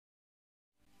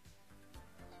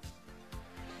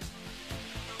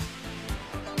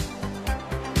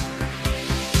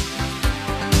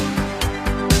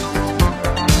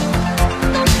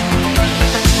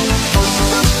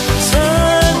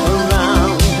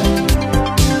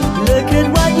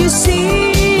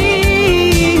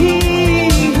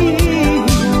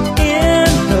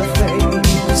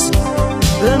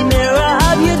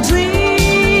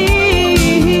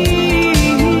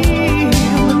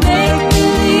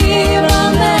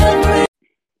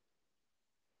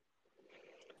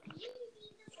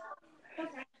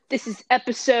This is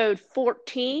episode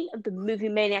 14 of the Movie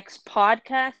Maniacs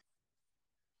podcast.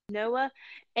 Noah,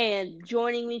 and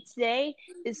joining me today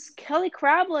is Kelley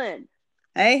Krablin.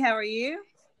 Hey, how are you?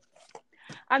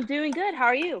 I'm doing good. How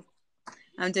are you?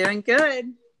 I'm doing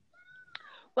good.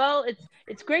 Well,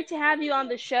 it's great to have you on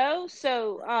the show.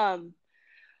 So,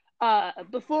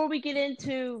 before we get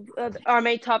into our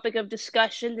main topic of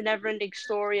discussion, the never-ending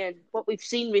story and what we've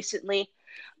seen recently,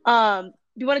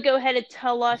 do you want to go ahead and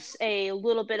tell us a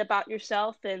little bit about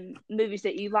yourself and movies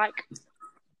that you like?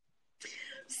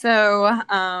 So,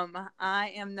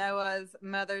 I am Noah's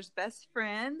mother's best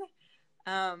friend.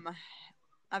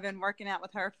 I've been working out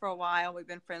with her for a while. We've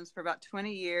been friends for about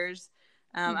 20 years.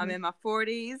 I'm in my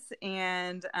 40s,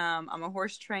 and I'm a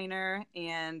horse trainer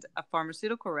and a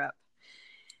pharmaceutical rep.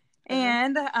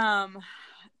 And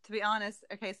to be honest,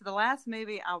 okay, so the last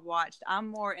movie I watched, I'm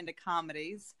more into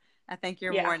comedies. I think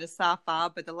you're more into sci-fi,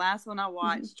 but the last one I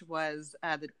watched was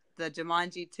the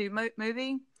Jumanji 2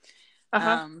 movie.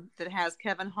 That has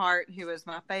Kevin Hart, who is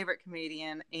my favorite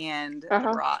comedian, and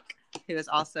The Rock, who is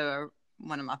also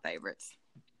one of my favorites.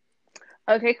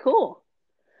 Okay, cool.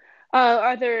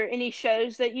 Are there any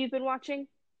shows that you've been watching?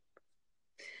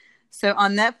 So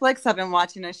on Netflix, I've been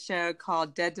watching a show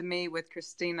called Dead to Me with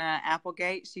Christina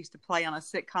Applegate. She used to play on a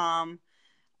sitcom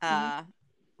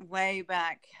way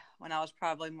back when I was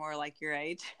probably more like your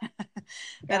age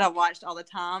that I watched all the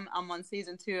time. I'm on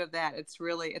season 2 of that. It's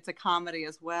a comedy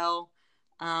as well.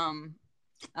 A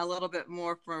little bit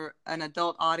more for an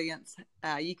adult audience.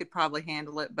 You could probably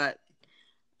handle it, but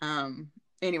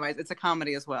anyways, it's a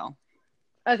comedy as well.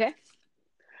 Okay.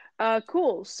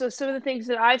 Cool. So some of the things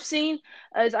that I've seen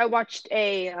is I watched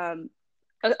a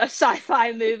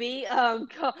sci-fi movie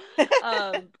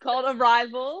called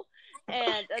Arrival,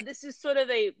 and this is sort of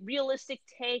a realistic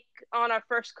take on our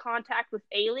first contact with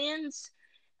aliens.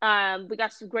 We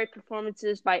got some great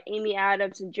performances by Amy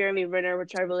Adams and Jeremy Renner,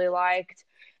 which I really liked.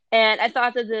 And I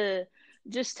thought that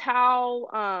just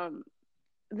how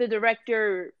the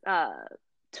director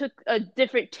took a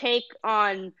different take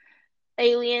on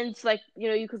aliens. Like,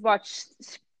 you could watch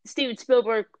Steven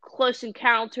Spielberg Close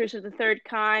Encounters of the Third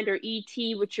Kind or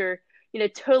E.T., which are,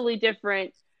 totally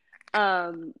different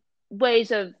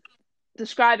ways of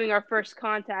describing our first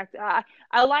contact. I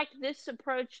liked this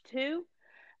approach too.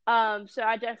 So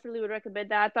I definitely would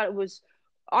recommend that. I thought it was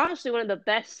honestly one of the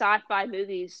best sci-fi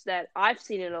movies that I've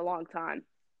seen in a long time.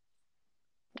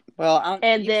 Well,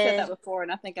 you've said that before,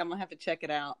 and I think I'm going to have to check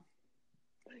it out.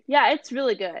 Yeah, it's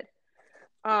really good.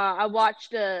 I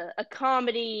watched a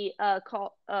comedy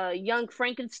called Young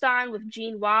Frankenstein with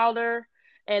Gene Wilder,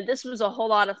 and this was a whole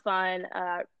lot of fun.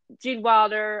 Gene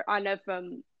Wilder, I know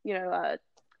from,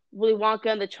 Willy Wonka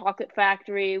and the Chocolate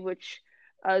Factory, which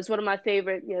is one of my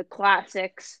favorite,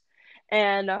 classics.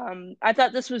 And I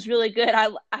thought this was really good. I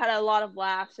had a lot of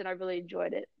laughs, and I really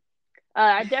enjoyed it.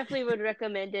 I definitely would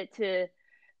recommend it to.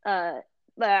 I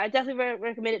definitely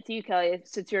recommend it to you, Kelley,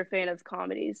 since you're a fan of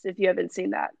comedies. If you haven't seen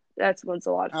that, that's one's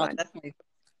a lot of fun. Definitely.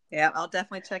 Yeah, I'll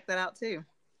definitely check that out too.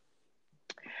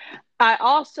 I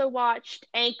also watched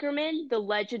Anchorman: The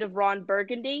Legend of Ron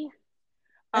Burgundy.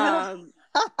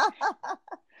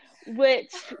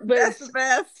 Which was the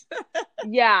best.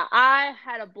 Yeah, I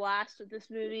had a blast with this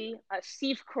movie.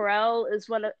 Steve Carell is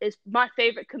my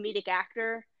favorite comedic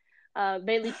actor,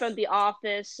 mainly from The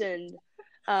Office, and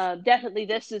definitely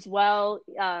this as well.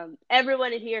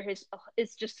 Everyone in here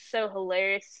is just so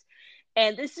hilarious,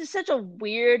 and this is such a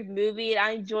weird movie, and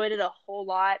I enjoyed it a whole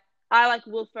lot. I like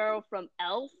Will Ferrell from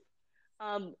Elf,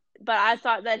 but I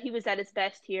thought that he was at his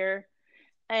best here.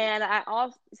 And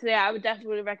I would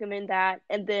definitely recommend that.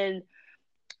 And then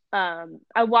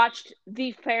I watched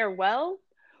The Farewell,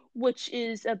 which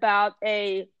is about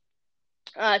a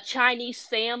Chinese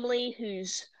family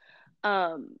whose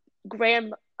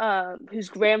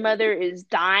grandmother is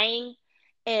dying,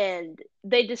 and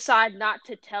they decide not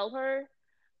to tell her.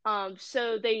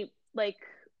 So they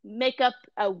make up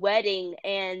a wedding,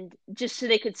 and just so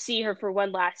they could see her for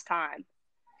one last time.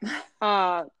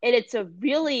 And it's a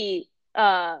really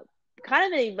kind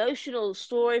of an emotional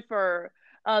story for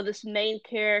this main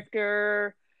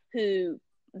character who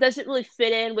doesn't really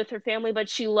fit in with her family, but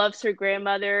she loves her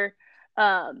grandmother.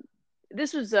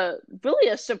 This was I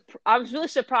was really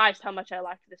surprised how much I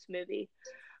liked this movie.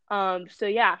 So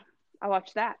yeah, I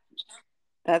watched that.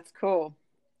 That's cool.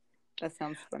 That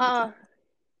sounds fun.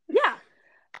 Yeah.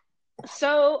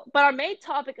 So, but our main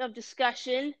topic of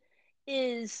discussion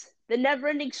is the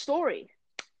never-ending story.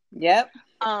 Yep.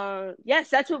 Yes,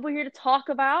 that's what we're here to talk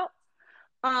about.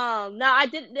 Now I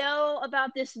didn't know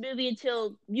about this movie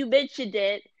until you mentioned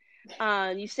it.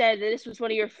 You said that this was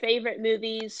one of your favorite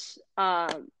movies.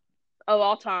 of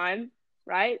all time,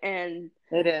 right? And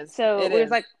It is. so It we was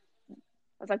is. like, I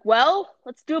was like, well,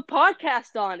 let's do a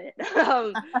podcast on it.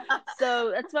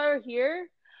 So that's why we're here.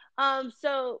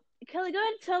 So Kelley, go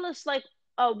ahead and tell us like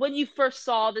when you first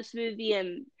saw this movie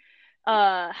and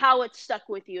how it stuck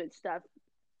with you and stuff.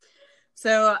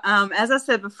 So, as I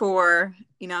said before,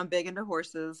 I'm big into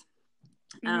horses.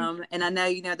 Hmm. And I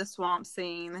know, the swamp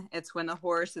scene. It's when the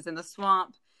horse is in the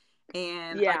swamp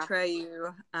and Yeah.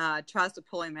 Atreyu tries to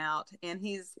pull him out. And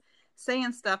he's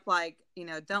saying stuff like,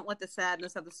 don't let the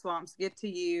sadness of the swamps get to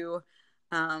you.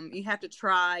 You have to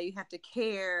try, you have to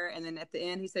care. And then at the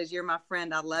end, he says, you're my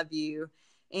friend, I love you.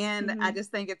 And I Hmm.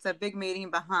 just think it's a big meaning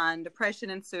behind depression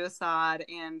and suicide.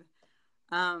 And,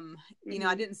 I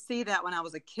Hmm. didn't see that when I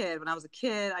was a kid. When I was a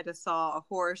kid, I just saw a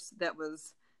horse that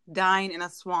was dying in a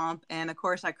swamp. And of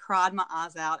course, I cried my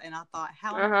eyes out and I thought,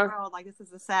 how in the Uh-huh. world? Like, this is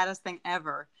the saddest thing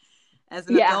ever. As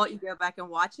an Yeah. adult, you go back and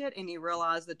watch it and you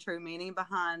realize the true meaning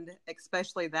behind,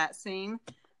 especially that scene.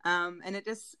 And it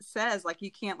just says, like,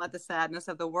 you can't let the sadness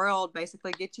of the world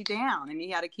basically get you down, and you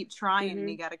got to keep trying and Hmm.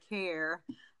 you got to care.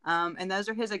 And those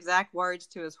are his exact words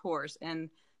to his horse. And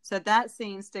so that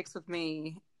scene sticks with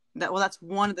me. That's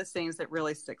one of the scenes that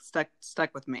really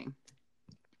stuck with me.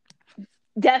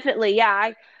 Definitely,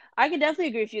 yeah. I can definitely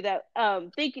agree with you that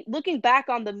looking back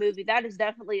on the movie, that is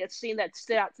definitely a scene that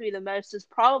stood out to me the most. Is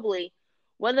probably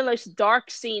one of the most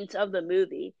dark scenes of the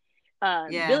movie.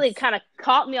 Really Yes. kind of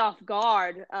caught me off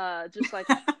guard. Just like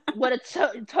what a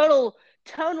total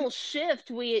tonal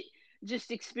shift we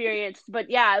just experienced. But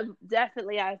yeah,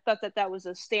 definitely, I thought that was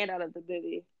a standout of the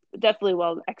movie. Definitely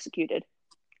well executed.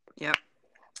 Yep.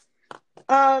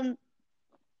 Um,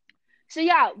 so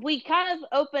yeah, we kind of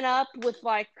open up with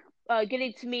like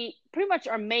getting to meet pretty much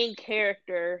our main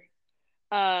character,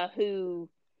 who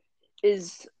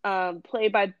is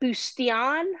played by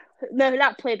Bustian. No,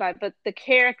 not played by, but the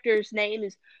character's name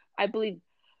is, I believe,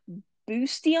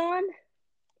 Bustian.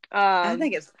 I Um,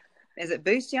 think is it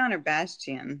Bustion or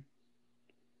Bastion?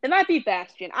 it might be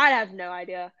Bastion. I have no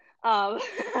idea. Um,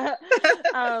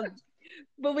 um,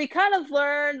 but we kind of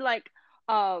learned like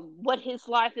what his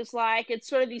life is like. It's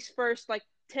sort of these first like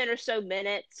 10 or so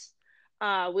minutes.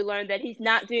 We learned that he's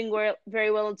not doing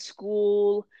very well in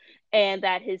school, and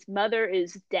that his mother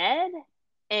is dead,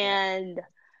 Yeah. and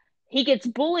he gets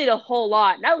bullied a whole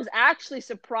lot. And I was actually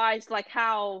surprised like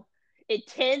how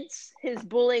intense his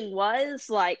bullying was.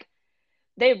 Like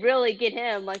they really get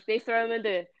him. Like they throw him in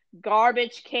the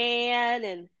garbage can,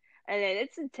 and then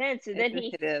it's intense. And then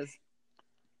It is.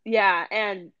 yeah,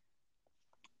 and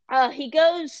he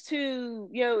goes to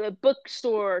a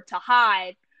bookstore to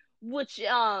hide, which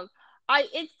I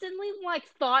instantly like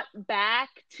thought back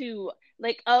to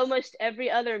like almost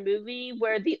every other movie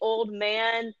where the old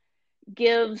man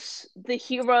gives the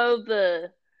hero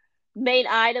the main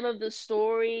item of the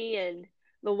story, and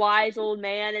the wise old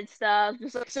man and stuff.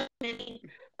 Just like so many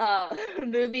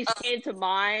movies came to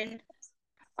mind,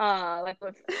 like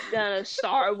with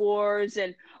Star Wars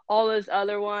and all those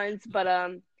other ones.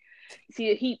 But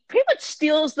see, he pretty much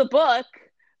steals the book,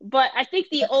 but I think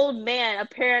the old man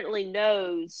apparently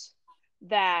knows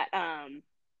that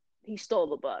he stole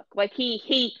the book. Like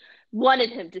he wanted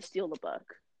him to steal the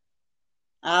book.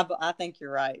 I think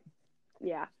you're right.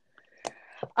 Yeah.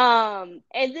 And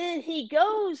then he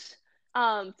goes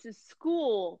to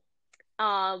school,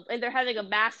 and they're having a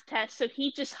math test, so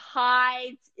he just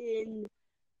hides in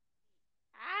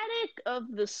attic of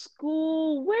the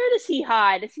school. Where does he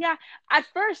hide? At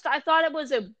first I thought it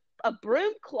was a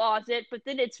broom closet, but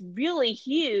then it's really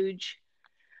huge.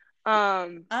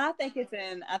 Um, I think it's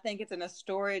in a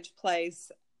storage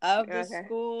place of the okay.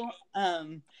 school.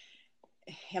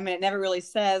 I mean, it never really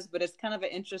says, but it's kind of an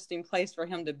interesting place for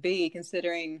him to be,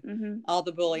 considering Mhm. all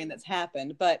the bullying that's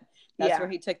happened. But that's where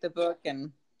Yeah. he took the book,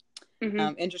 and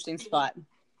Mhm. interesting spot.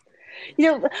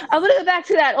 I'm gonna go back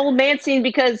to that old man scene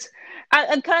because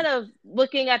I'm kind of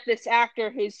looking at this actor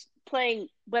who's playing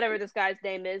whatever this guy's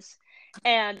name is,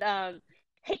 and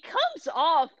he comes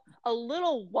off a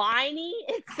little whiny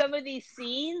in some of these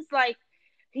scenes. Like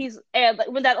like,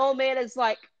 when that old man is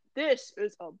like, "This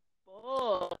is a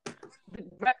book,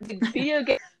 the video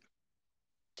game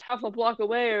half a block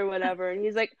away or whatever," and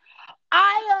he's like,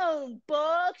 "I own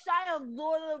books. I own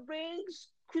Lord of the Rings,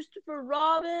 Christopher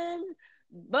Robin."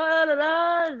 Blah, blah,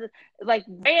 blah. Like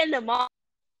random,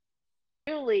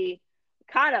 really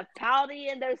kind of pouty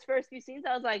in those first few scenes.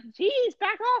 I was like, "Geez,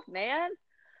 back off, man."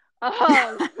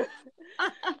 Um,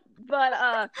 but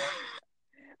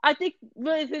I think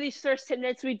really through these first 10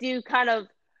 minutes, we do kind of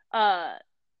uh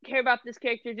care about this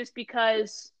character just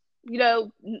because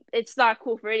it's not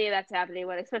cool for any of that to happen to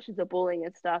anyone, especially the bullying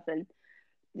and stuff. And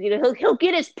he'll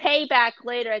get his payback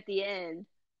later at the end,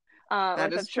 That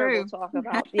which I'm is sure we'll true. talk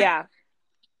about. Yeah.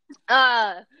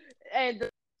 Uh, and the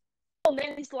old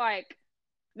man, he's like,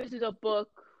 this is a book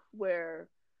where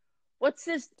what's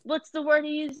this? What's the word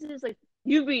he uses? Like,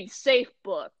 you read safe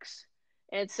books,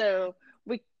 and so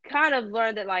we kind of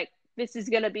learned that like this is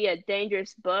gonna be a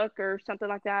dangerous book or something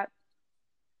like that.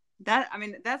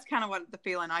 That's kind of what the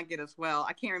feeling I get as well.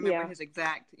 I can't remember Yeah. his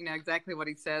exactly what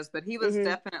he says, but he was Mhm.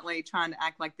 definitely trying to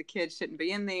act like the kids shouldn't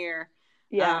be in there.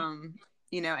 Yeah. Um,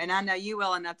 and I know you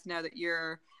well enough to know that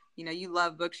you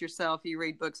love books yourself. You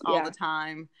read books all the Yeah.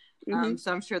 time. Mhm.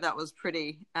 So I'm sure that was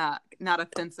pretty not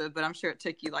offensive, but I'm sure it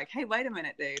took you like, hey, wait a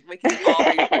minute, dude, we can all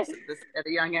read books at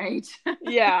a young age.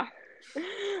 Yeah.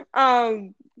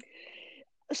 Um.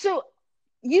 So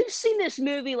you've seen this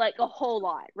movie like a whole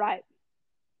lot, right?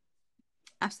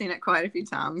 I've seen it quite a few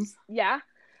times. Yeah.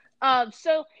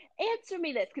 So answer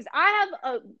me this, because I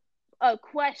have a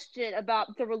question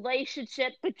about the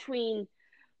relationship between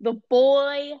the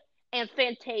boy and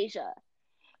Fantasia.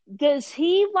 Does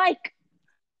he like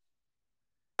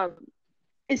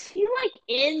is he like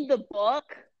in the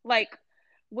book, like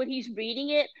when he's reading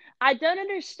it? I don't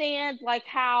understand like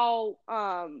how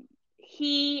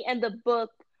he and the book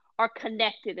are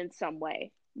connected in some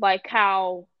way. Like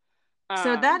how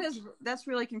So um that's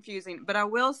really confusing. But I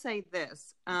will say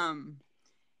this: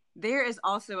 there is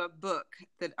also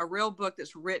a real book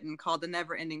that's written called The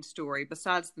Never Ending Story.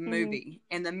 Besides the mhm. movie,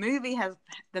 and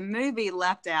the movie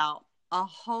left out a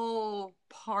whole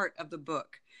part of the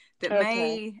book that Okay.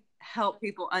 may help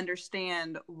people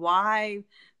understand why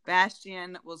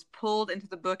Bastian was pulled into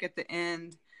the book at the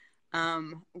end,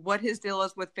 what his deal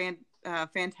is with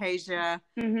Fantasia,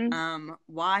 Mhm.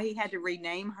 why he had to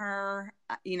rename her.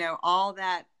 All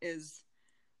that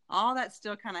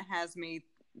still kind of has me,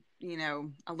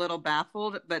 a little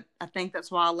baffled. But I think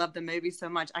that's why I love the movie so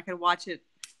much. I could watch it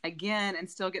again and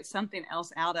still get something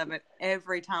else out of it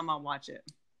every time I watch it.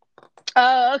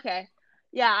 Oh, okay.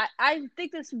 Yeah, I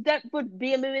think that would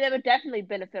be a movie that would definitely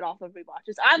benefit off of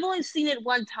rewatches. I've only seen it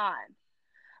one time.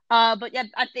 But yeah,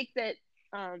 I think that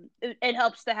it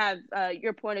helps to have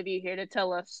your point of view here to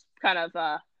tell us kind of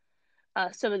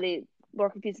some of the more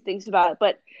confusing things about it.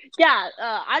 But yeah,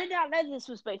 I did not know this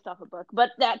was based off a book,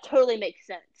 but that totally makes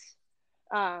sense.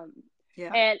 Um,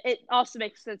 Yeah. and it also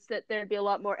makes sense that there'd be a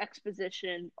lot more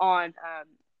exposition on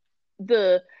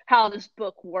the how this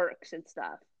book works and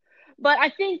stuff. But I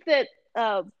think that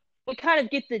we kind of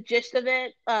get the gist of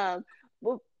it,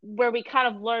 where we kind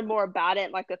of learn more about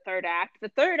it, like the third act. The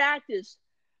third act is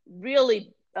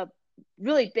really,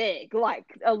 really big. Like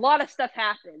a lot of stuff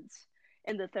happens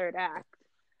in the third act.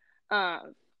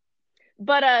 Um,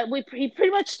 but he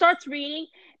pretty much starts reading,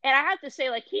 and I have to say,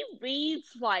 like he reads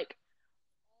like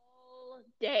all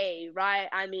day, right?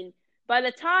 I mean, by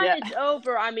the time Yeah. it's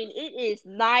over, I mean it is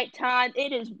nighttime.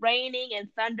 It is raining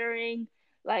and thundering.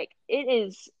 Like it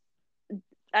is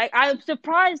I'm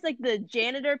surprised like the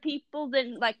janitor people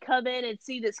didn't like come in and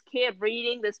see this kid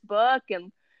reading this book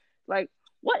and like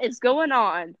what is going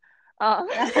on.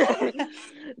 I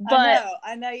But know.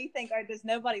 I know you think, are there's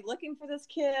nobody looking for this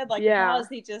kid? Like, how yeah, is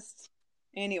he just?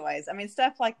 Anyways,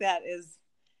 stuff like that is,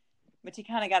 but you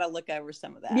kind of got to look over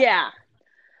some of that. yeah.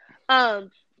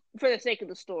 Um, for the sake of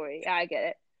the story, I get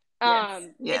it. Yes.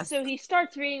 And Yes. so he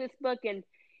starts reading this book, and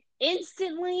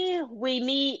instantly we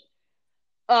meet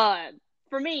uh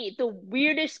for me the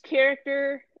weirdest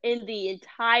character in the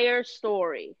entire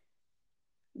story,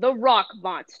 the rock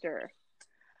monster.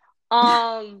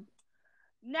 Um,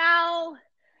 Now,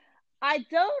 I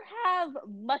don't have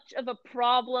much of a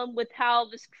problem with how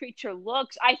this creature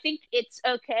looks. I think it's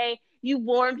okay. You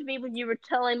warned me when you were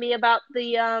telling me about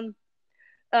the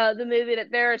movie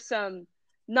that there are some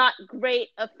not great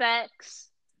effects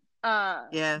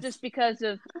Yes. just because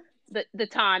of the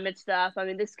time and stuff. I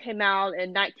mean, this came out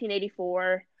in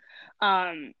 1984.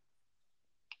 Um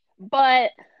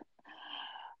but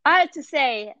I have to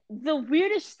say, the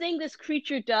weirdest thing this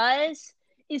creature does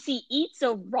is he eats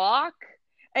a rock.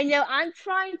 And I'm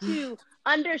trying to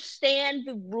understand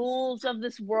the rules of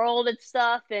this world and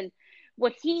stuff. And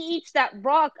when he eats that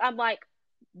rock, I'm like,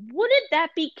 wouldn't that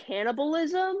be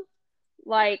cannibalism?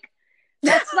 Like,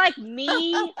 that's like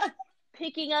me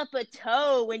picking up a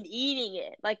toe and eating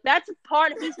it. Like, that's a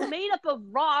part. He's made up of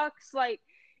rocks. Like,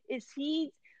 is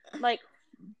he like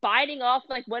biting off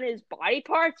like one of his body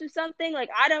parts or something. Like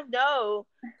I don't know,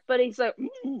 but he's like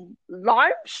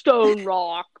limestone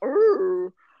rock.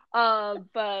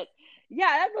 But yeah,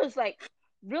 that was like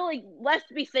really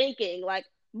left me thinking. Like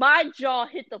my jaw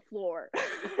hit the floor.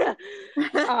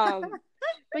 um,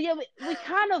 but yeah, we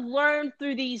kind of learn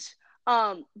through these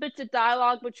bits of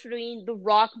dialogue between the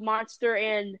rock monster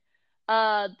and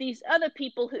these other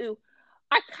people who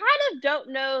I kind of don't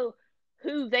know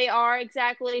who they are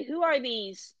exactly. Who are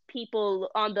these people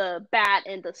on the bat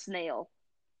and the snail?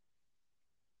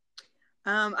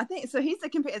 I think so. He's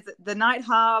the Night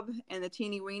Hob and the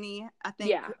Teeny Weeny. I think,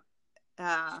 Yeah.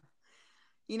 uh,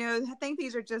 I think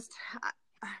these are just,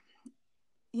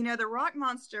 the rock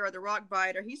monster or the rock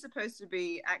biter. He's supposed to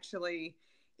be actually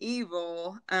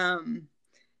evil, and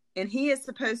he is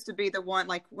supposed to be the one.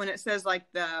 Like when it says like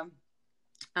the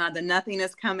nothing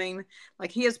is coming,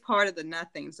 like he is part of the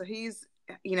nothing. So he's,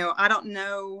 I don't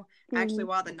know actually Mm-hmm.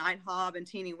 why the Night Hob and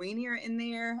Teeny Weeny are in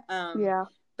there. Yeah.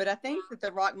 But I think that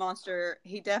the rock monster,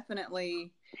 he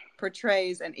definitely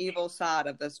portrays an evil side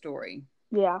of the story.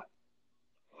 Yeah.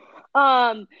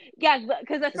 Um. Yeah.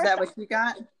 Because at Is first, that what you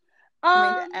got?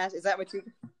 I mean, um, is that what you?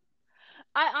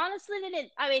 I honestly didn't.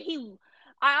 I mean,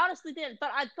 I honestly didn't. But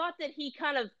I thought that he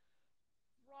kind of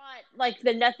brought like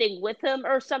the nothing with him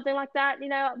or something like that.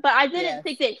 But I didn't Yes.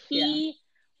 think that Yeah. he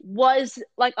was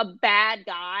like a bad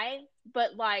guy.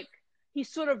 But like he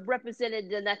sort of represented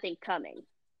the nothing coming.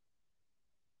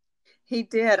 He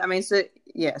did. I mean, so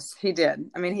yes, he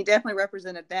did. I mean, he definitely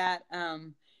represented that.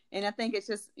 And I think it's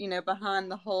just, behind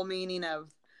the whole meaning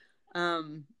of,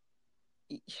 um,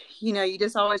 you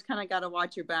just always kind of got to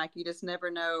watch your back. You just never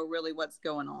know really what's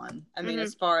going on. I mean, Mm-hmm.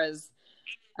 as far as,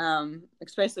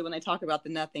 especially when they talk about the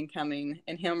nothing coming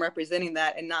and him representing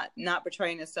that and not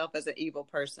portraying himself as an evil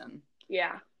person.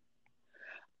 Yeah.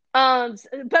 But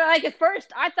like at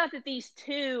first, I thought that these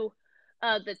two,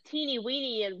 the teeny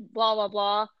weeny and blah blah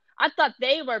blah, I thought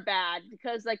they were bad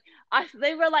because like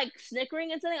they were like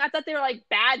snickering and something. I thought they were like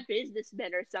bad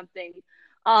businessmen or something.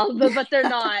 But they're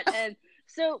not. And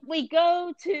so we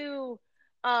go to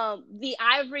the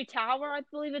Ivory Tower, I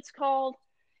believe it's called,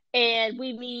 and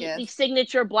we meet the Yes.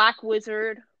 signature Black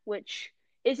Wizard, which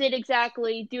isn't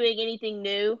exactly doing anything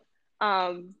new.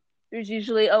 There's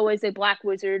usually always a Black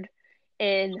Wizard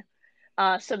in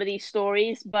some of these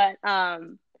stories, but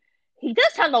he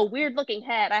does have a weird looking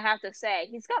head. I have to say,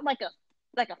 he's got like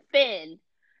a fin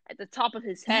at the top of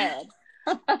his head.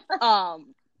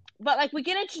 Um, but like we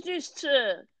get introduced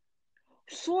to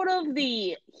sort of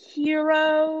the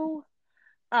hero.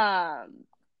 I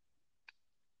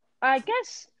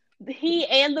guess he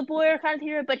and the boy are kind of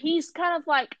hero, but he's kind of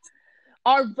like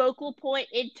our vocal point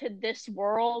into this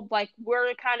world. Like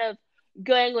we're kind of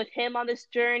going with him on this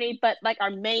journey, but like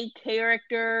our main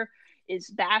character is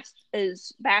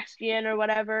Bastion or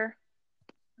whatever.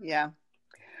 Yeah.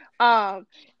 And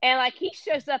like he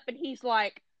shows up and he's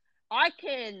like, I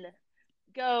can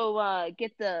go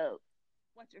get the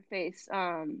what's her face?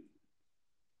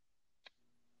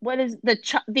 What is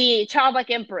the childlike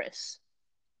empress?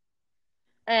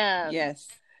 Um, Yes.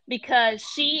 because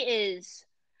she is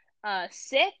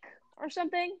sick or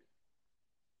something.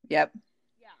 Yep.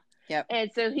 Yeah. Yep.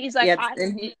 And so he's like, Yeah.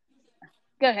 I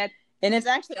go ahead. And it's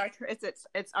actually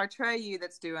it's Artreyu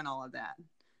that's doing all of that.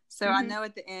 So I Mm-hmm. know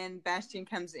at the end Bastion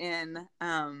comes in,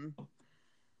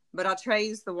 but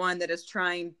Artreyu's the one that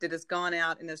has gone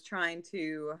out and is trying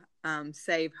to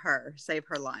save her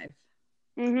life.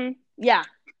 Mm-hmm. Yeah.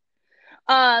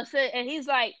 So and he's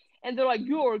like, and they're like,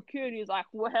 you're a kid. He's like,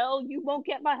 well, you won't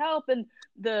get my help. And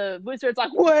the wizard's like,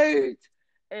 wait.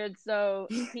 And so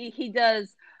he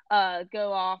does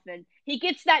go off and he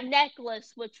gets that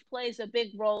necklace, which plays a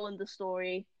big role in the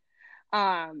story.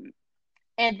 Um,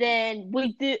 and then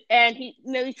we do, and he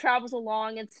travels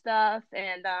along and stuff,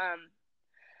 and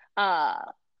uh,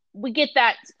 we get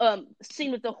that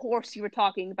scene with the horse you were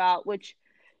talking about, which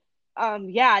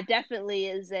yeah, definitely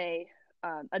is a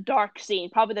dark scene,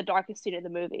 probably the darkest scene in the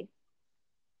movie.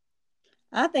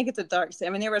 I think it's a dark scene.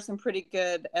 I mean, there were some pretty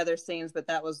good other scenes, but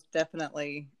that was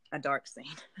definitely a dark scene.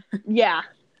 Yeah.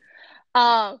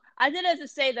 I did have to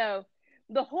say though,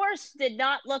 the horse did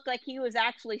not look like he was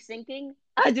actually sinking.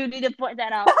 I do need to point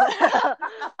that out.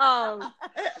 um,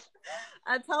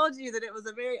 I told you that it was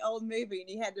a very old movie and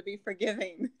you had to be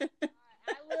forgiving. I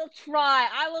will try.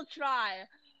 I will try.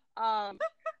 I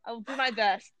will do my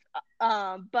best.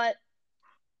 But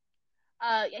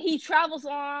he travels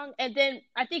along, and then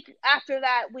I think after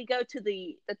that we go to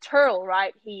the turtle.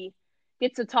 Right? He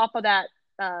gets to the top of that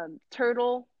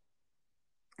turtle,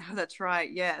 Oh, that's right.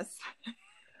 Yes.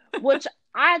 which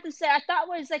I have to say I thought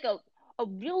was like a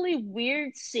really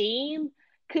weird scene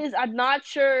because I'm not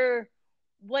sure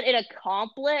what it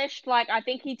accomplished. Like I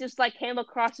think he just like came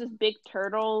across this big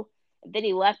turtle and then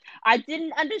he left. I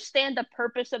didn't understand the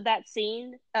purpose of that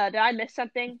scene. Did I miss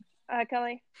something,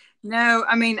 Kelley? No,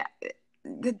 I mean,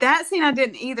 that scene I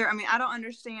didn't either. I mean, I don't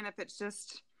understand if it's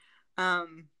just,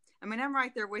 um, I mean, I'm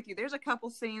right there with you. There's a couple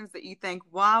scenes that you think,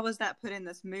 why was that put in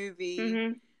this movie?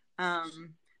 Mm-hmm.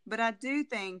 But I do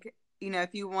think,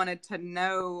 if you wanted to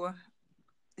know,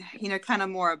 kind of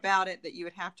more about it, that you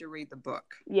would have to read the book.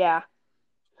 Yeah.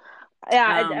 Yeah,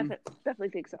 I Um, definitely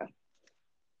think so.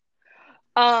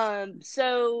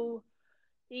 So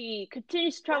he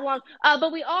continues to travel on.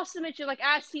 But we also mentioned, like,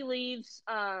 as he leaves,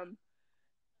 the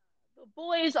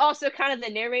boy is also kind of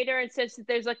the narrator and says that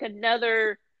there's like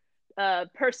another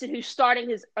person who's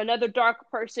starting another dark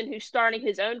person who's starting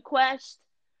his own quest.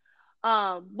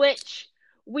 Which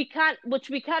we kind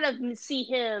of see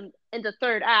him in the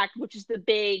third act, which is the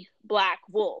big black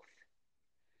wolf.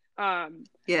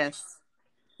 yes.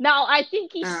 Now I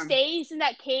think he Um, stays in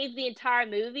that cave the entire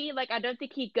movie. Like, I don't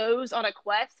think he goes on a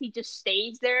quest. He just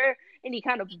stays there and he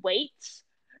kind of waits.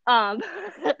 Um,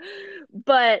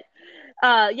 but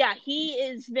yeah, he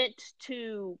is meant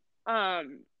to.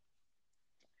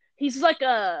 He's like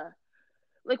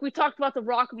we talked about the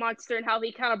rock monster and how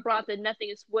he kind of brought the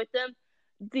nothingness with him.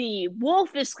 The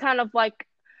wolf is kind of like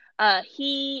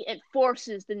he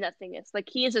enforces the nothingness. Like,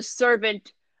 he is a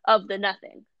servant of the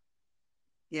nothing.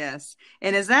 yes.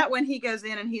 And is that when he goes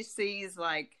in and he sees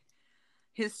like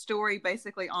his story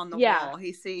basically on the Yeah. wall?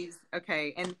 He sees,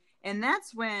 okay, and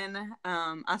that's when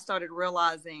I started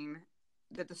realizing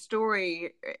that the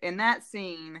story in that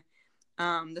scene,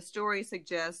 the story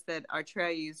suggests that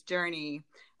Artreyu's journey,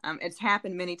 it's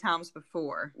happened many times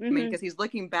before. Mm-hmm. I mean, because he's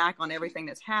looking back on everything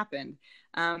that's happened,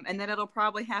 and then it'll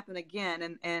probably happen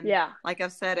again. And yeah, like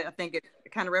I've said, I think it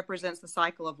kind of represents the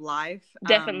cycle of life.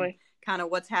 definitely. Kind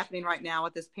of what's happening right now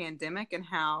with this pandemic and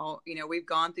how, we've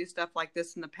gone through stuff like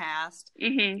this in the past.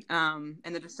 Mm-hmm.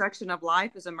 And the destruction of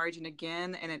life is emerging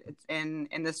again. And it's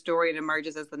in the story, it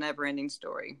emerges as the never ending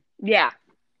story. Yeah,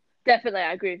 definitely.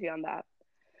 I agree with you on that.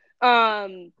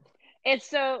 And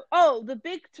so, the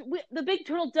big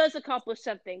turtle does accomplish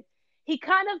something. He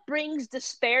kind of brings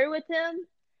despair with him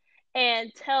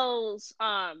and tells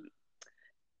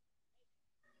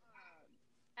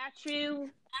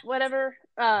Atreyu, whatever,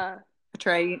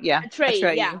 Atreyu, yeah,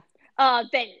 Atreyu, yeah,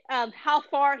 Atreyu. that how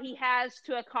far he has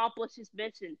to accomplish his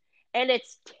mission, and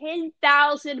it's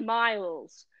 10,000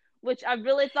 miles, which I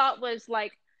really thought was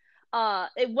like,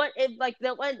 it like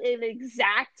that one in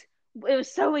exact. It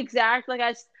was so exact. Like,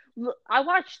 I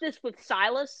watched this with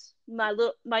Silas, my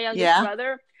youngest Yeah.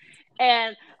 brother,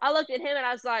 and I looked at him and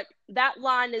I was like, that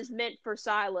line is meant for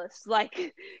Silas.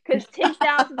 Like, because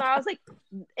 10,000 miles, like,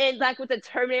 and like with the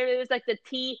Terminator, it was like the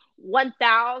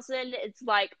T-1000. It's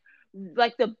like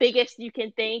the biggest you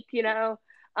can think,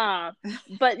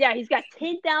 But yeah, he's got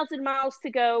 10,000 miles to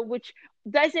go, which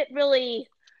doesn't really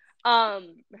factor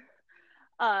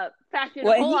in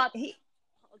a whole lot.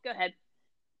 Go ahead.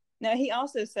 No, he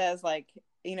also says, like,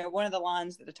 one of the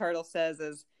lines that the turtle says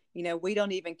is, we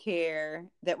don't even care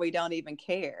that we don't even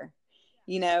care,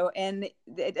 and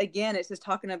again, it's just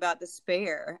talking about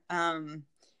despair. And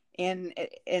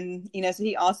so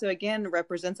he also, again,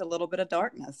 represents a little bit of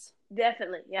darkness.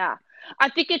 Definitely. Yeah. I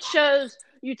think it shows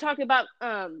you talking about,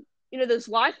 those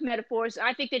life metaphors.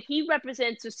 I think that he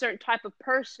represents a certain type of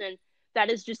person that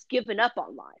is just given up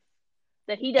on life,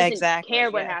 that he doesn't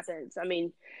care what happens. I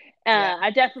mean,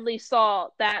 I definitely saw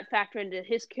that factor into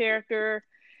his character.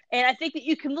 And I think that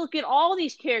you can look at all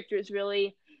these characters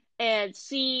really and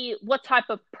see what type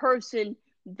of person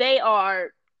they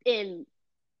are in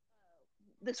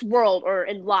this world or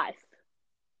in life.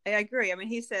 I agree. I mean,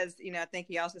 he says, I think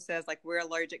he also says, like, we're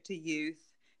allergic to youth.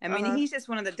 I mean, he's just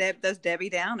one of those Debbie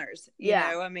Downers, you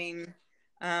know? I mean,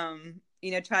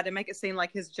 tried to make it seem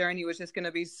like his journey was just going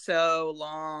to be so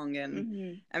long.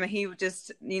 And I mean, he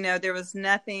just, there was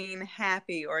nothing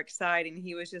happy or exciting.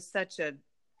 He was just such a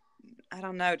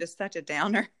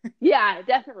downer. Yeah,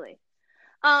 definitely.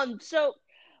 So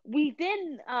we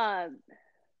then,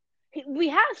 we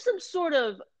have some sort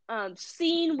of,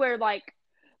 scene where, like,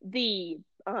 the,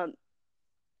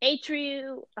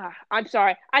 Atreyu, I'm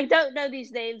sorry, I don't know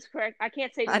these names correct. I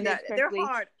can't say these names correctly. They're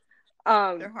hard.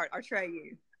 They're hard.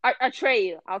 Atreyu.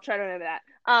 Atreyu. I'll try to remember that.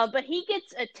 But he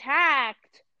gets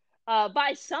attacked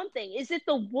by something. Is it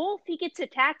the wolf he gets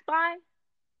attacked by?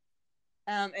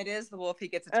 It is the wolf he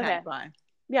gets attacked by.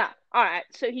 Yeah. All right.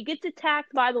 So he gets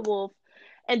attacked by the wolf,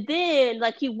 and then,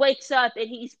 like, he wakes up and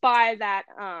he's by that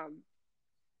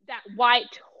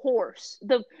white horse.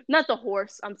 Not the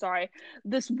horse. I'm sorry.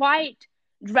 This white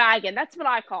dragon. That's what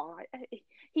I call it.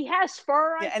 He has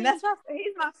fur. Yeah, and he's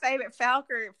my favorite.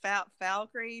 Falcry.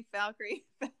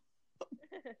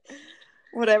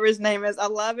 Whatever his name is, I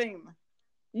love him.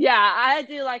 Yeah, I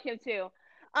do like him too.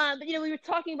 But we were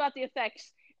talking about the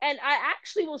effects, and I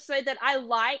actually will say that I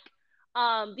like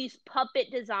these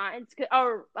puppet designs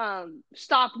or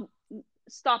stop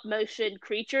motion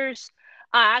creatures.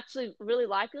 I actually really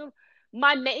like them.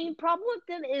 My main problem with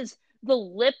them is the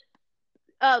lip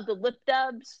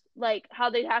dubs, like how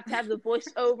they have to have the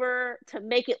voiceover to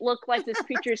make it look like this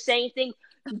creature is saying things.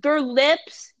 Their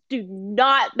lips do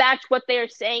not match what they are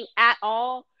saying at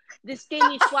all. This gave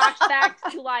me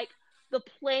flashbacks to like the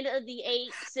Planet of the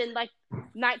Apes in like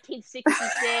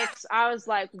 1966. I was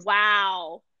like,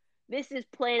 wow, this is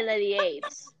Planet of the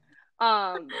Apes.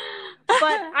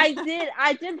 But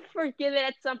I did forgive it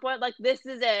at some point. Like, this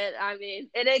is it. I mean,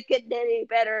 it ain't getting any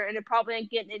better, and it probably ain't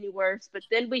getting any worse. But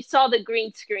then we saw the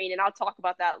green screen, and I'll talk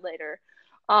about that later.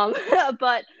 Um,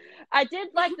 but I did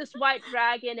like this white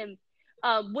dragon,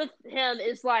 and with him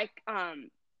is like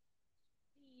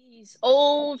these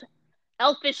old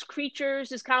elfish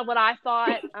creatures is kind of what I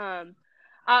thought. I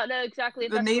don't know exactly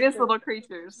if The that's what neatest the little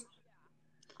creatures.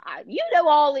 you know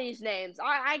all these names.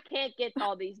 I can't get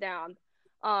all these down.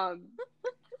 Um,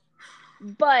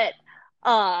 but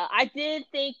I did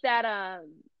think that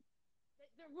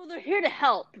they're here to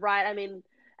help, right? I mean,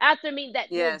 after meeting that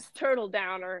big Yes. turtle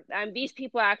downer, these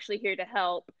people are actually here to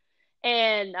help,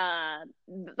 and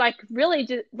like really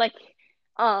just like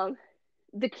um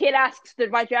the kid asks the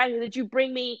right dragon, "Did you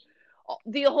bring me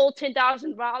the whole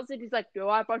 10,000 miles?" And he's like, "No,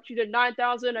 I brought you to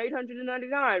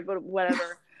 9,899, but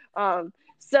whatever."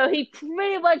 So he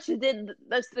pretty much did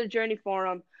that's the journey for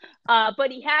him, but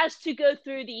he has to go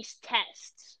through these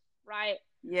tests, right?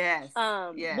 Yes.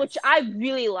 Which Yes. I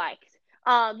really liked.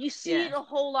 You see it Yes. a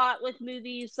whole lot with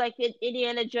movies like in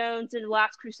Indiana Jones and The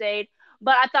Last Crusade,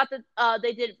 but I thought that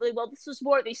they did really well. This was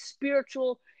more of a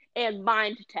spiritual and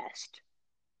mind test.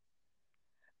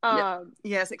 Yep. Um,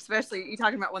 Yes, especially you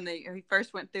talking about when he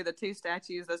first went through the two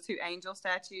statues, those two angel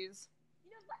statues.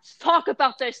 let's talk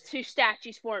about those two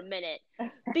statues for a minute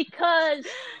because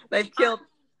They've killed.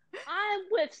 I'm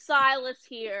with Silas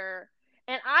here,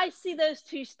 and I see those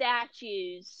two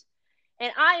statues,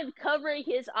 and I am covering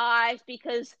his eyes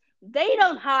because they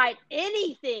don't hide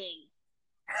anything.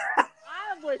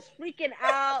 I was freaking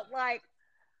out, like,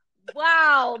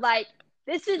 wow, like,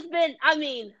 this has been, I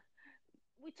mean,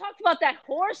 we talked about that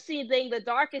horse scene thing, the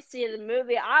darkest scene of the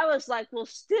movie. I was like, well,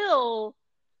 still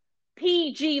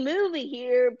PG movie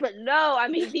here, but no, I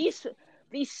mean, these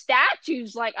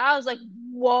statues, like, I was like,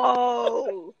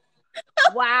 whoa.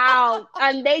 Wow.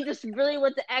 And they just really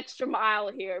went the extra mile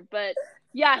here. But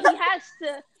yeah, he has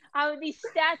to I mean these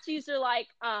statues are like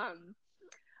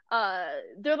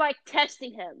they're like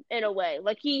testing him in a way.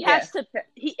 Like he has Yes. to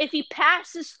if he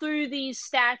passes through these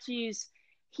statues,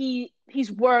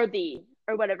 he's worthy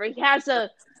or whatever. He has a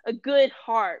good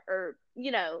heart or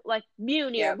like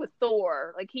Mjolnir Yep. with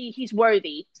Thor. Like he's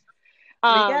worthy.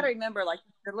 Well, you got to Um remember, like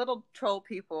the little troll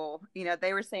people,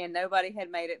 they were saying nobody had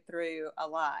made it through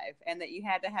alive, and that you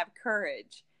had to have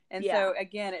courage. And yeah. so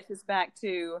again, it's just back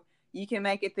to you can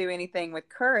make it through anything with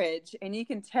courage, and you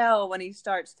can tell when he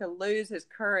starts to lose his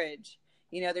courage.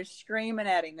 They're screaming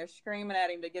at him. They're screaming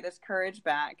at him to get his courage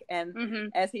back.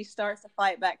 And as he starts to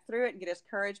fight back through it and get his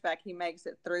courage back, he makes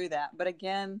it through that. But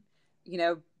again,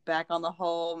 back on the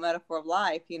whole metaphor of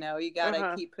life, you got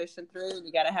to keep pushing through, and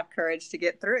you got to have courage to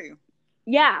get through.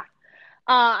 Yeah.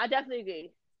 I definitely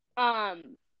agree. I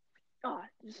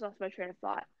just lost my train of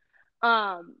thought.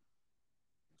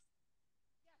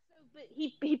 But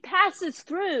he passes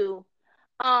through.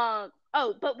 But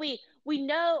we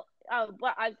know.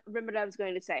 What I remembered I was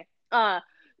going to say.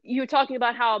 You were talking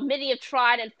about how many have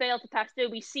tried and failed to pass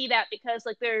through. We see that because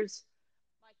like there's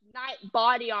like knight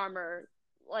body armor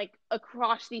like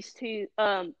across these two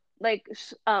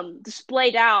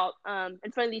displayed out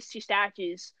in front of these two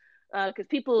statues because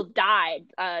people have died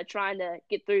trying to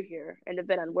get through here and have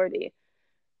been unworthy.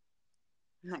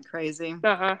 Isn't that crazy?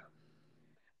 Uh-huh.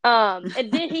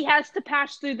 And then he has to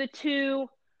pass through the two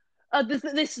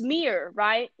this mirror,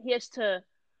 right? He has to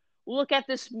look at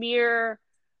this mirror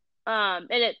and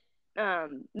it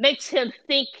makes him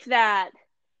think that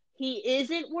he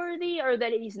isn't worthy or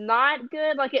that he's not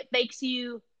good. Like it makes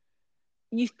you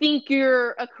think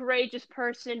you're a courageous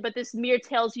person, but this mirror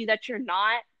tells you that you're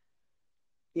not.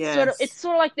 Yes. It's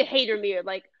sort of like the hater mirror.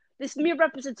 Like this mirror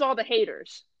represents all the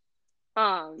haters.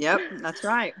 Yep, that's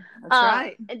right. That's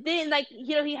right. And then like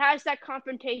he has that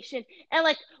confrontation, and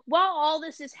like while all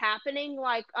this is happening,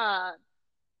 like the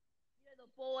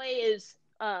boy is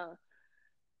what's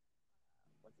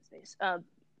his face?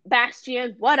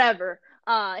 Bastian, whatever.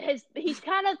 He's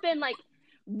kind of been like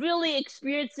really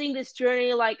experiencing this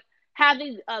journey, like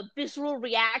having visceral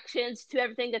reactions to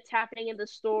everything that's happening in the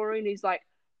story, and he's like,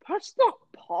 "That's not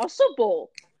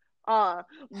possible."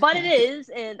 But it is,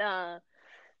 and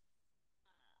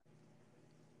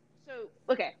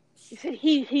So okay,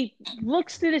 he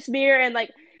looks through this mirror and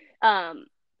like, um,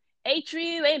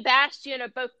 Atrium and Bastion are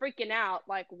both freaking out.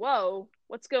 Like, whoa,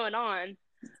 what's going on?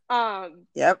 Um,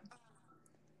 Yep.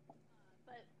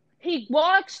 but he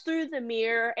walks through the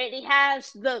mirror and he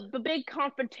has the big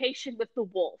confrontation with the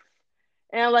wolf.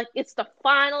 And I'm like, it's the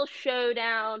final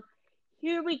showdown.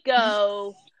 Here we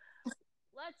go.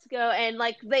 Let's go. And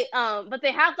like but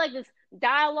they have like this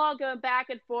dialogue going back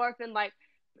and forth, and like,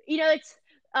 it's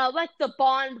like the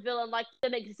Bond villain, like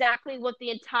them exactly what the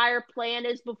entire plan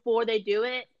is before they do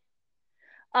it.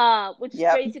 Which is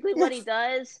Yep. basically what he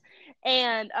does.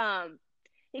 And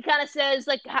he kind of says,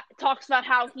 like, talks about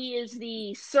how he is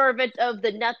the servant of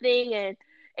the nothing, and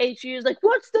HU is like,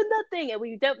 what's the nothing? And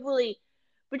we don't really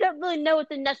know what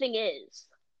the nothing is.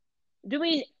 Do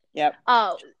we? Yep.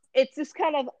 It's just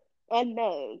kind of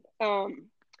unknown.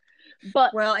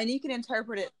 But Well, and you can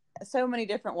interpret it so many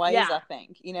different ways. yeah. I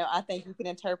think, I think you can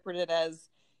interpret it as,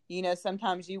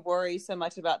 sometimes you worry so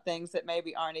much about things that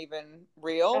maybe aren't even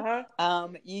real.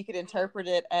 You could interpret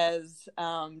it as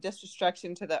just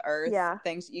destruction to the earth, Yeah.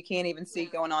 things that you can't even see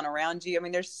going on around you. I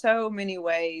mean, there's so many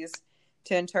ways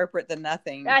to interpret the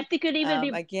nothing. I think it even be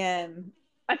again.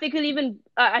 I think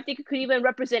it could even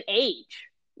represent age.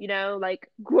 Like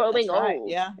growing Right. old,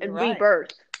 Yeah, and right.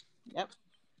 rebirth. Yep,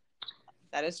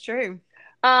 that is true.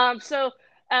 So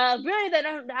really, they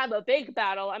don't have a big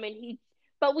battle. I mean,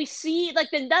 but we see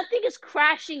like the nothing is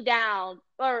crashing down,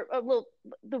 or well,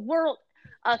 the world,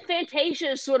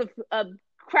 Fantasia is sort of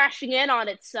crashing in on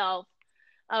itself,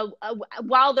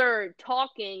 while they're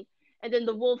talking, and then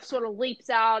the wolf sort of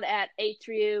leaps out at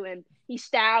Atriu and he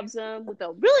stabs him with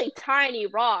a really tiny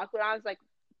rock. But I was like,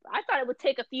 I thought it would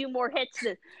take a few more hits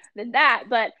than that,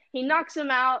 but he knocks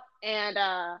him out, and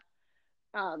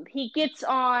he gets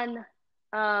on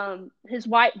his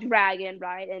white dragon,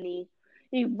 right? And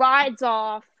he rides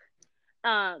off.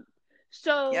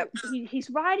 So Yep. he's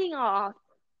riding off,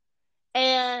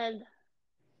 and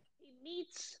he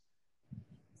meets the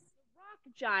rock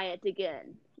giant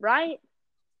again, right?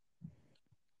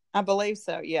 I believe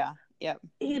so. Yeah. Yep.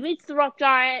 He meets the rock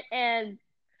giant, and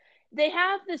they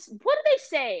have this. What do they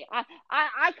say?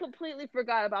 I completely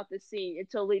forgot about this scene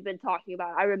until we've been talking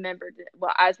about it. I remembered it,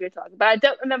 well, as we were talking, but I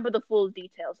don't remember the full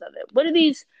details of it. What do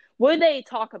they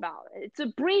talk about? It's a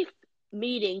brief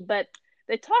meeting, but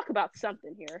they talk about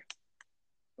something here.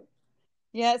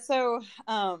 Yeah. So,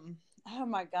 oh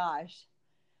my gosh,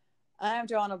 I am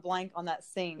drawing a blank on that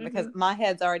scene because my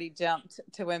head's already jumped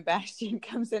to when Bastion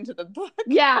comes into the book.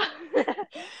 Yeah.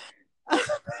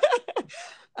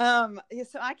 Yeah,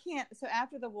 so I can't. So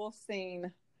after the wolf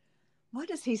scene, what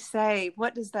does he say?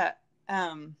 What does that?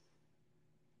 Oh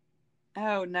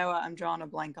no, I'm drawing a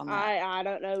blank on that. I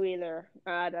don't know either.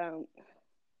 I don't.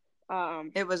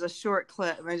 It was a short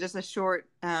clip. It was just a short.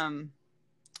 I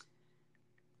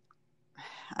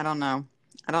don't know.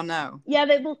 Yeah,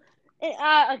 they will.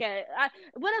 Okay.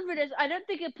 Whatever it is, I don't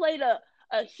think it played a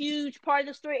huge part of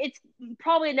the story. It's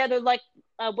probably another, like,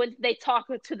 when they talk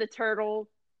to the turtle.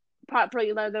 Probably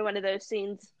another one of those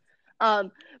scenes.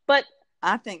 But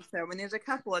I think so. I mean, there's a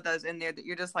couple of those in there that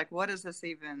you're just like, what is this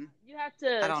even? you have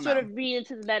to sort of read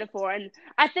into the metaphor. And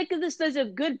I think this does a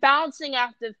good balancing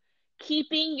act of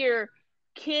keeping your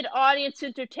kid audience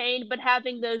entertained, but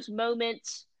having those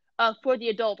moments for the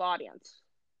adult audience.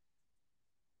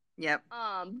 Yep.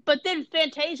 But then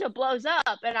Fantasia blows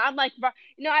up, and I'm like,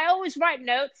 I always write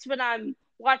notes when I'm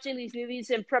watching these movies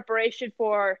in preparation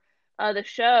for the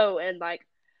show, and like,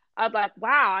 I'm like,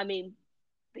 wow, I mean,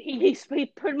 he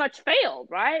pretty much failed,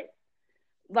 right?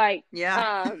 Like,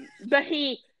 yeah. But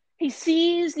he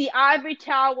sees the ivory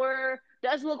tower.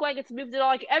 Doesn't look like it's moved at all.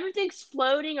 Like, everything's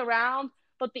floating around,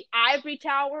 but the ivory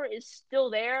tower is still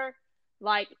there.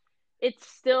 Like, it's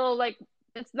still like,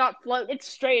 it's not float. It's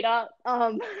straight up.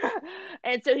 And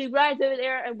so he rides over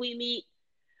there, and we meet.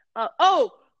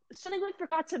 Something we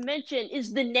forgot to mention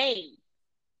is the name.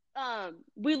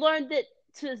 We learned that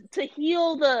to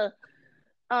heal the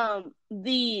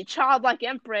childlike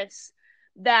empress,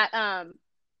 that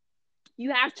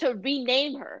you have to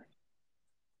rename her.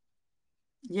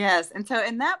 Yes, and so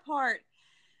in that part,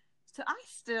 so I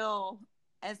still,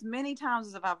 as many times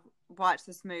as I've watched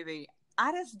this movie,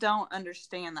 I just don't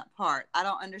understand that part. I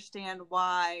don't understand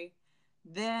why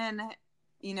then,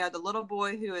 the little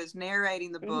boy who is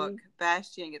narrating the book,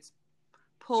 Bastion, gets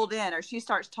pulled in, or she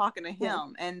starts talking to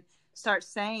him and starts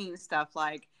saying stuff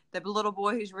like, the little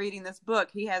boy who's reading this book,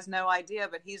 he has no idea,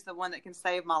 but he's the one that can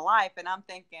save my life. And I'm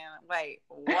thinking, wait,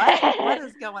 what? What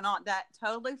is going on? That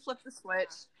totally flipped the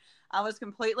switch. I was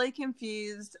completely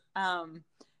confused.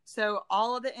 So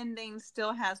all of the endings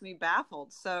still has me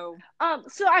baffled. So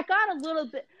I got a little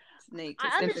bit. neat. It's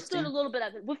I understood a interesting. little bit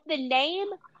of it with the name.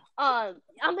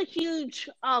 I'm a huge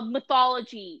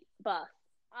mythology buff,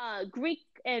 Greek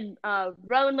and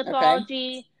Roman Okay.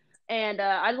 mythology, and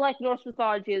I like Norse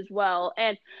mythology as well.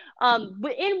 And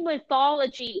in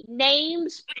mythology,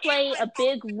 names play a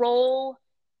big role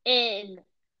in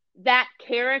that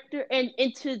character and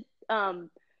into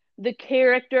the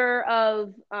character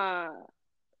of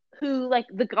who like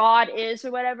the god is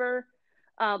or whatever.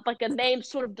 Like a name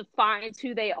sort of defines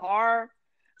who they are,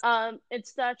 and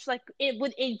such. Like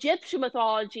with Egyptian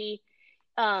mythology,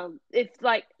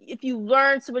 if you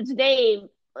learn someone's name,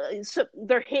 so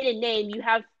their hidden name, you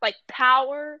have like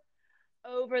power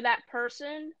over that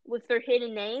person with their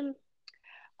hidden name.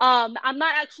 I'm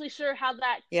not actually sure how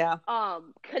that Yeah.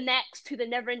 connects to the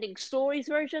Neverending Stories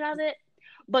version of it,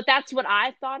 but that's what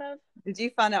I thought of. Did you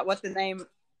find out what the name?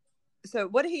 So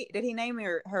what did he name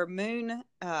her Moon?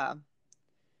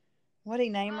 What did he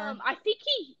name her? I think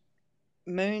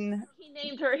Moon. he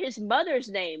named her his mother's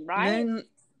name, right? Moon.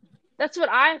 That's what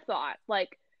I thought.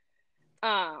 Like,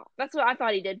 that's what I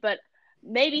thought he did, but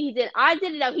maybe he did. I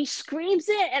didn't know. He screams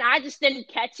it, and I just didn't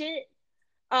catch it.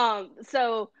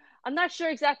 So I'm not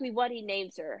sure exactly what he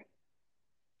names her.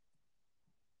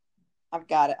 I've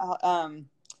got it.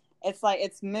 It's like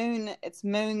it's moon. It's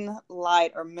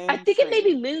moonlight or I moon think it may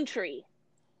be tree. Moon Tree.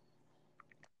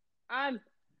 I'm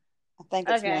I think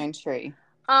it's okay. moon tree.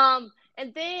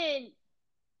 And then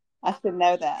I should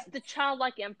know meets that. the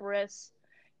childlike empress,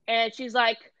 and she's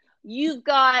like, "You've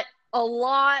got a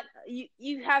lot.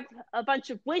 You have a bunch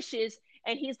of wishes."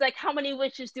 And he's like, "How many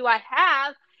wishes do I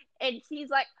have?" And he's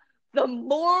like, "The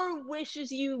more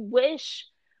wishes you wish,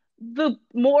 the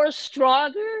more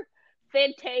stronger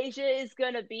Fantasia is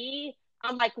gonna be."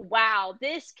 I'm like, "Wow,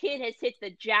 this kid has hit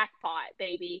the jackpot,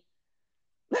 baby."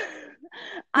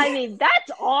 I mean,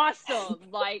 that's awesome.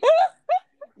 Like,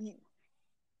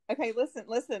 Okay,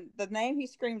 listen. The name he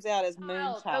screams out is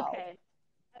child. Moonchild. Okay,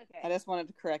 I okay. just wanted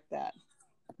to correct that.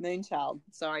 Moonchild.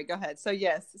 Sorry, go ahead. So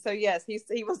yes, he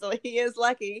is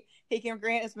lucky. He can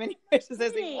grant as many wishes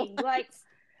as he Kidding. Like, wants.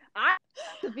 I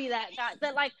to be that guy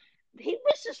that like he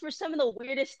wishes for some of the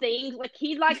weirdest things. Like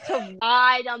he'd like to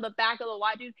ride on the back of the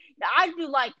white dude. I do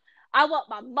like I want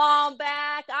my mom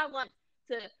back. I want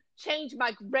to change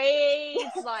my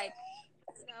grades. Like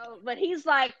but he's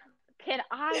like, can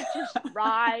I just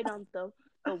ride on the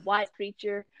white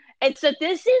preacher? And so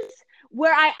this is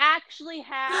where I actually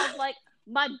have like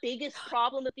my biggest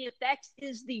problem with the effects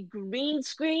is the green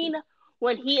screen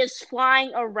when he is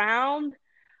flying around.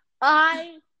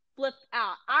 I flipped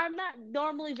out. I'm not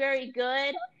normally very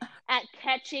good at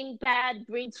catching bad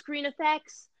green screen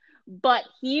effects, but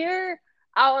here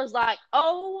I was like,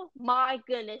 oh my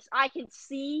goodness, I can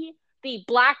see the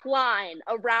black line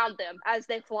around them as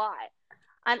they fly.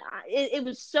 And it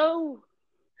was so,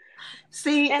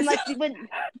 See, and like when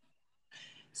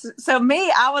so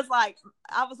me, I was like,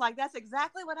 that's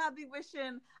exactly what I'd be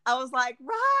wishing. I was like,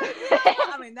 right, yeah.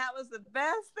 I mean, that was the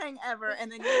best thing ever.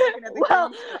 And then you're looking at the well,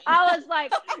 green screen. I was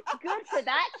like, good for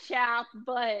that chap,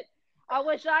 but I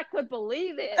wish I could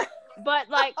believe it. But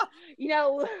like, you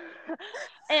know,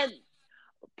 and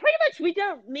pretty much we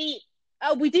don't meet.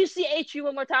 We do see H.U.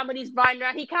 one more time when he's riding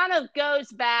around. He kind of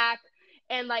goes back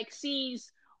and like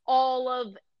sees all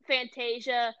of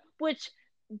Fantasia, which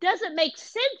doesn't make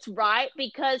sense, right?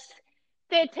 Because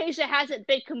Fantasia hasn't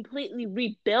been completely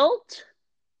rebuilt.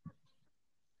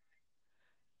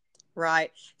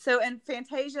 Right. So and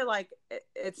Fantasia, like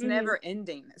it's Mm-hmm. never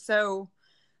ending. So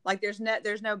like there's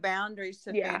no boundaries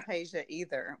to Yeah, Fantasia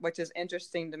either, which is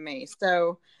interesting to me.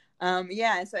 So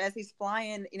yeah, and so as he's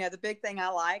flying, the big thing I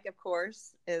like, of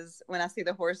course, is when I see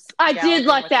the horse I did galloping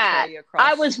like with that. Atreyu I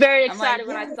across. was very I'm like, excited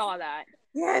when I yes, saw that.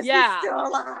 yes, he's Yeah, still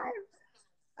alive.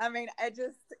 I mean, I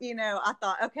just, I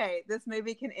thought, okay, this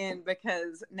movie can end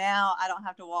because now I don't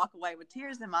have to walk away with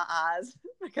tears in my eyes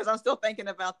because I'm still thinking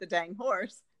about the dang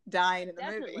horse dying in the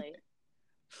movie. definitely.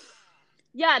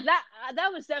 Yeah,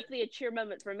 that was definitely a cheer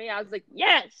moment for me. I was like,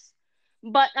 yes.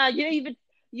 But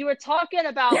you were talking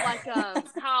about like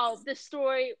how this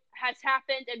story has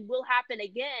happened and will happen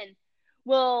again.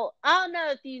 Well, I don't know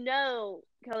if you know,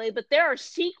 Kelly, but there are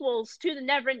sequels to the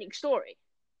Neverending Story.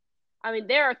 I mean,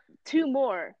 there are two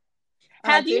more.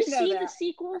 I Have do you know seen the that.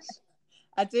 sequels?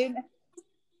 I do.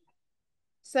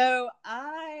 So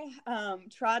I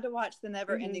tried to watch the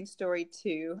Never Mm-hmm. Ending Story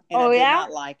too, and I Oh did yeah.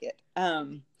 not like it.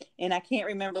 And I can't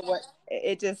remember what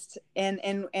it just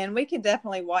and we can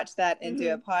definitely watch that and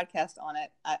do a Mm-hmm. podcast on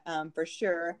it. For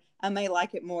sure. I may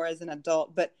like it more as an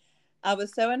adult, but I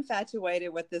was so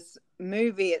infatuated with this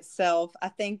movie itself. I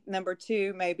think number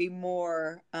two may be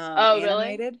more Oh really?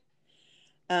 animated.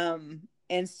 Um,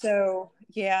 And so,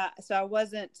 yeah, so I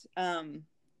wasn't,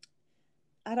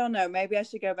 I don't know, maybe I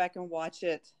should go back and watch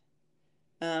it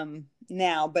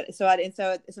now. But so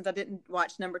since I didn't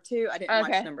watch number 2, I didn't watch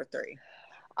Okay. number 3.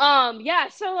 Yeah,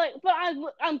 so like, but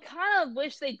I'm kind of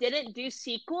wish they didn't do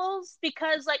sequels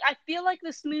because like I feel like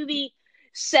this movie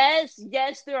says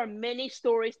yes, there are many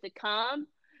stories to come,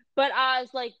 but I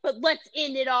was like, but let's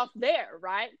end it off there,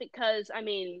 right? Because I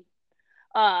mean,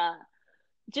 uh,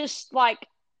 just like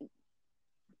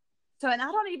So, and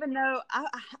I don't even know, I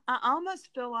almost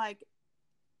feel like,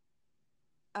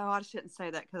 oh, I shouldn't say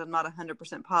that because I'm not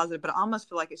 100% positive, but I almost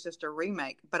feel like it's just a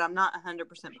remake, but I'm not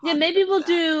 100% yeah, maybe positive of we'll that.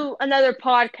 do another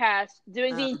podcast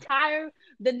doing Um,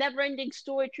 the Neverending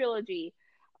Story trilogy.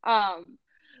 Um,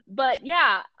 but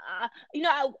yeah,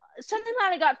 something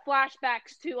that I got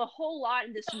flashbacks to a whole lot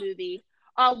in this movie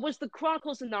was the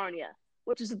Chronicles of Narnia,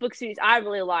 which is a book series I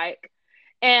really like.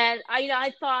 And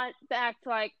I thought back to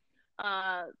like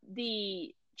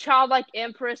the childlike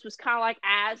empress was kind of like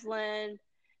Aslan,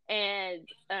 and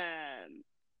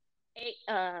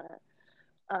uh,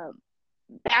 um,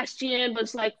 Bastion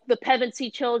was like the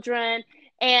Pevensey children,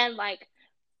 and like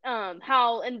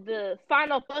how in the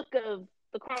final book of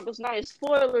the Chronicles of Narnia,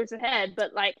 spoilers ahead,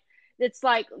 but like it's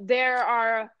like there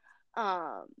are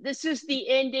this is the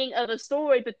ending of a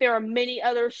story, but there are many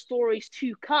other stories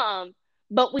to come,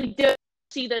 but we don't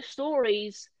see the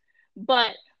stories,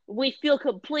 but we feel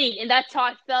complete, and that's how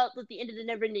I felt at the end of the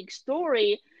Neverending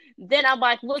Story. Then I'm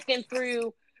like looking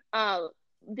through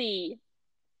the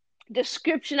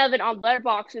description of it on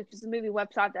Letterboxd, which is the movie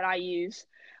website that I use.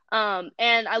 And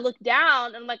I look down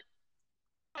and I'm like,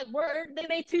 my word, they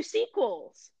made 2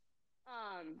 sequels.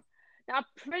 Um, now I'm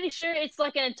pretty sure it's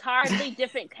like an entirely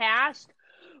different cast,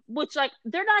 which like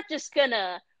they're not just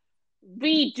gonna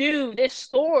redo this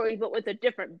story but with a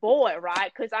different boy,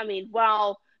 right? Because I mean,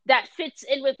 well, that fits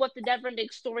in with what the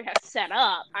Neverending Story has set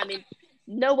up. I mean,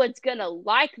 no one's gonna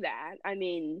like that. I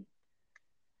mean,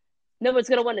 no one's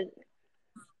gonna want to.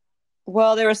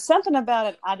 well, there was something about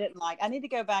it I didn't like. I need to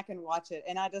go back and watch it.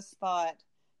 And I just thought,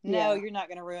 no, Yeah. you're not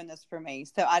going to ruin this for me.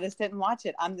 So I just didn't watch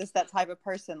it. I'm just that type of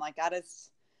person. Like I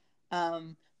just,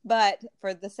 but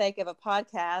for the sake of a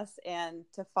podcast and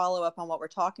to follow up on what we're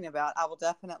talking about, I will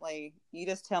definitely, you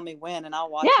just tell me when and I'll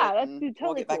watch Yeah, it that's and we'll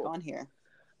totally get back cool. on here.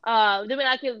 Then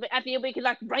I feel we could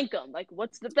like rank them, like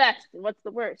what's the best and what's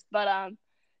the worst. But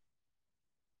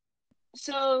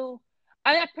so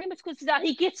I mean, that pretty much closes out.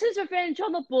 He gets his revenge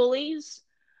on the bullies.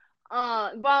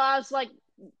 While I was like,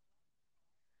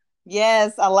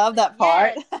 Yes, I love that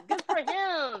part. yes, good for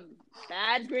him.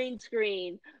 Bad green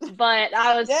screen, but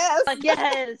I was Yes. like,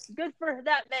 yes, good for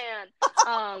that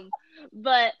man.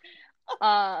 But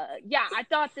yeah, I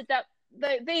thought that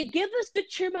they give us the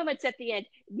true moments at the end.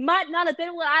 Might not have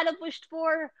been what I'd have wished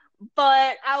for,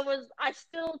 but I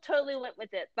still totally went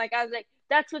with it. Like I was like,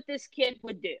 that's what this kid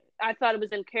would do. I thought it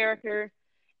was in character,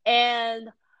 and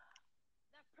that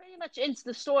pretty much ends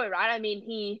the story, right? I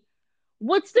mean,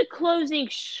 what's the closing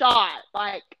shot?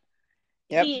 Like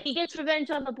Yep. he gets revenge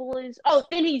on the bullies. Oh,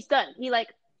 then he's done. He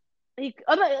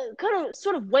kind of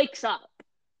sort of wakes up.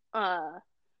 Uh,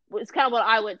 it's kind of what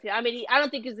I went to. I mean, I don't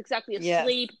think he's exactly Yes.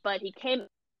 asleep, but he came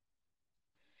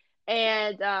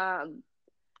and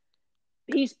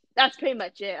he's that's pretty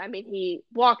much it. I mean, he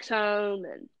walks home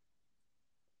and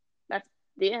that's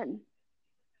the end.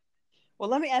 Well,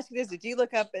 let me ask you this. Did you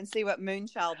look up and see what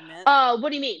Moonchild meant? What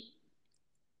do you mean?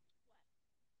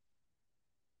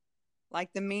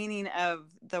 Like the meaning of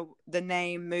the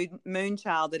name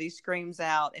Moonchild that he screams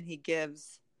out and he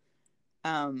gives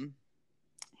the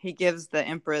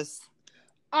Empress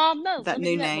No, that let me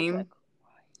new do that real quick. name.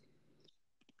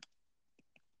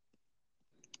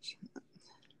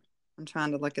 I'm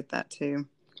trying to look at that too.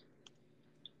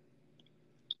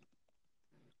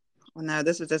 Well, no,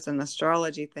 this is just an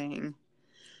astrology thing.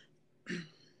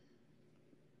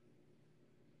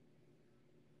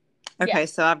 Yeah. Okay,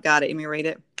 so I've got it. Let me read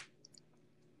it.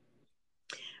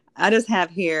 I just have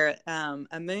here a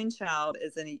moonchild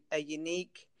is a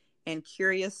unique and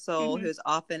curious soul Mm-hmm. who is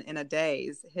often in a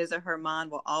daze. His or her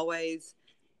mind will always,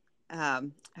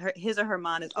 his or her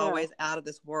mind is Yeah. always out of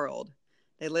this world.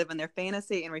 They live in their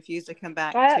fantasy and refuse to come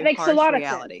back That to makes a harsh lot of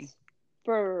reality. sense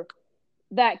for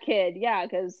that kid. Yeah,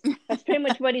 because that's pretty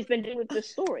much what he's been doing with this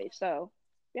story. So,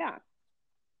 yeah,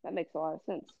 that makes a lot of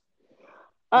sense.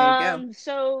 There you go.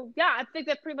 So yeah, I think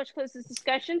that pretty much closes this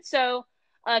discussion. So,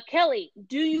 Kelley,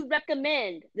 do you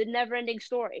recommend the Neverending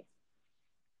Story?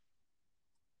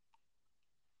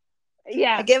 I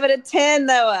Yeah. give it a 10,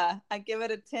 Noah. I give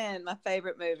it a 10. My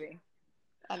favorite movie.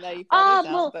 I know you probably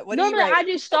don't, Well, but what do you normally rate I it?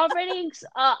 do star ratings.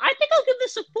 I think I'll give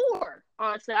this a 4.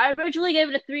 Honestly, I originally gave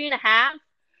it a 3.5,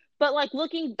 but like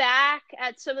looking back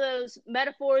at some of those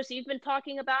metaphors you've been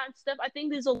talking about and stuff, I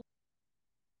think there's a.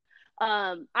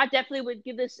 I definitely would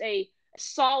give this a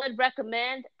solid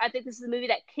recommend. I think this is a movie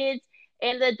that kids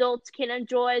and the adults can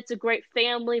enjoy. It's a great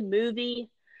family movie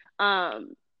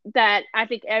that I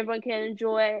think everyone can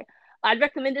enjoy. I'd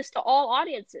recommend this to all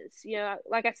audiences. You know,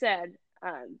 like I said,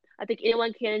 I think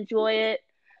anyone can enjoy it.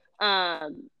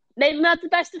 Maybe not the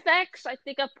best effects. I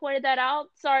think I've pointed that out.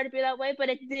 Sorry to be that way, but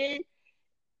it did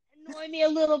annoy me a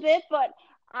little bit. But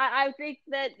I think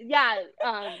that yeah,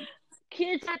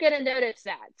 kids are gonna notice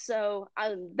that. So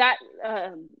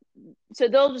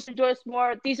they'll just enjoy us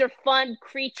more. These are fun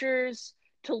creatures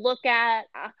to look at.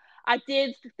 I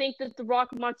did think that the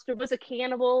rock monster was a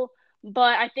cannibal,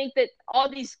 but I think that all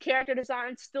these character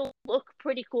designs still look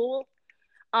pretty cool.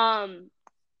 Um,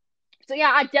 so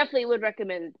yeah, I definitely would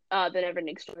recommend the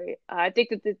Neverending Story. I think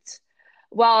that it's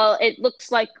while it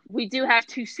looks like we do have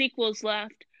 2 sequels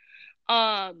left,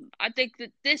 I think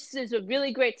that this is a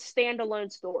really great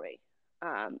standalone story.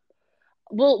 Um,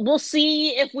 we'll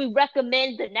see if we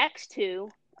recommend the next 2.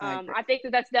 I agree. I think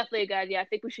that that's definitely a good idea. I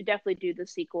think we should definitely do the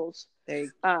sequels. There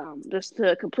you Just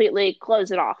to completely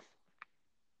close it off.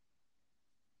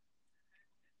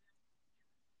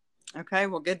 Okay,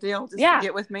 well, good deal. Just Yeah.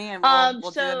 get with me and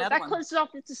we'll do So another that one. closes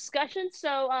off the discussion.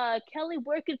 So, Kelley,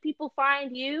 where can people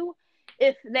find you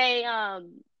if they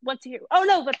want to hear? Oh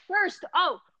no, but first,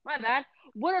 oh my bad.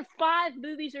 What are 5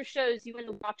 movies or shows you want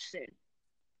to watch soon?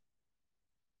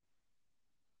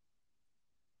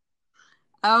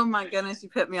 Oh my goodness, you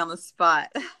put me on the spot.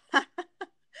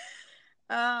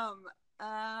 um,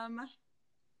 um.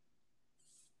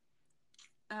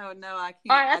 Oh no, I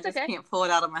All can't. right, I that's just okay. can't pull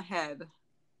it out of my head.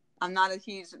 I'm not a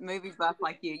huge movie buff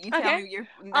like you. You tell Okay. me your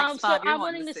next So 5 you're I'm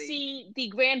wanting wanting to to see. see the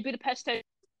Grand Budapest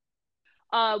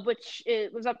Hotel, which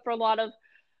it was up for a lot of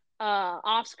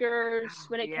Oscars Oh,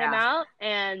 when it came yeah. out,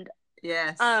 and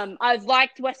Yes. I've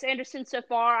liked Wes Anderson so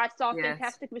far. I saw Yes.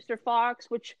 Fantastic Mr. Fox,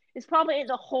 which is probably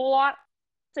a whole lot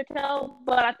to tell,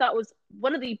 but I thought was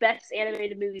one of the best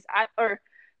animated movies I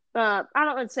don't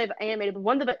want to say animated, but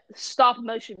one of the stop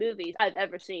motion movies I've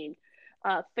ever seen.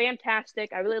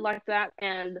 Fantastic. I really like that,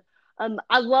 and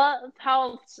I love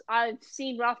how I've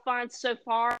seen Ralph Fiennes so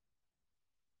far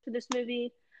to this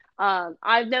movie.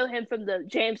 I know him from the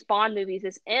James Bond movies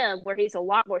as M, where he's a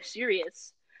lot more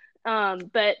serious.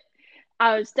 But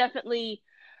I'm definitely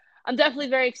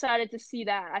very excited to see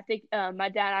that. I think my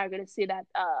dad and I are going to see that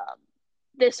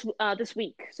this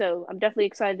week, so I'm definitely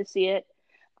excited to see it.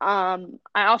 I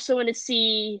also want to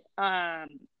see. Let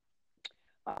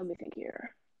me think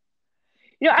here.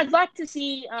 You know, I'd like to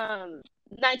see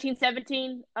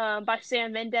 1917 by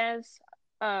Sam Mendes,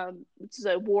 which is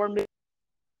a war movie,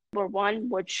 War One,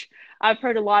 which I've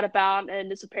heard a lot about,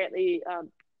 and is apparently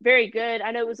very good.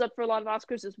 I know it was up for a lot of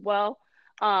Oscars as well,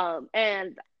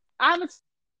 and I'm a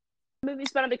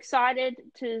movies, but I'm excited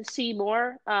to see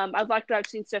more. I've liked what I've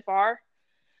seen so far.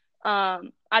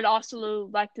 I'd also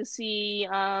like to see.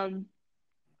 Let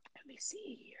me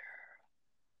see here.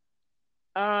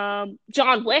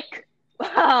 John Wick,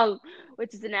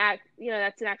 which is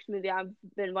that's an action movie I've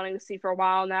been wanting to see for a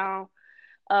while now.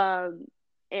 Um,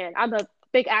 and I'm a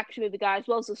big action movie guy as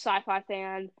well as a sci-fi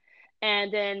fan.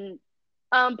 And then,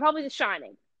 probably The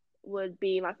Shining would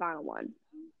be my final one.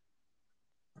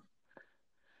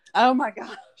 Oh my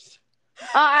gosh.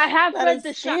 I have That read is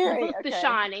the scary. book The Okay.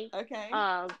 Shining, Okay.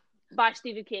 by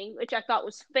Stephen King, which I thought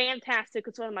was fantastic.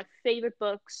 It's one of my favorite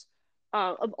books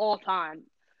of all time.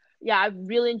 Yeah, I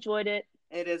really enjoyed it.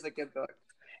 It is a good book.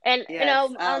 And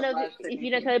Yes. I I don't know love if Stephen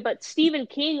you know, King. but Stephen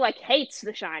King like hates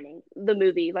The Shining, the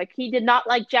movie. Like he did not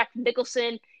like Jack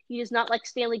Nicholson. He does not like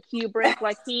Stanley Kubrick.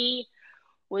 Like he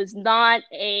was not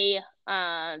a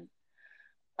fan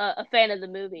of the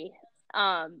movie.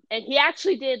 And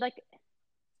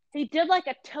he did like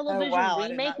a Oh television wow, I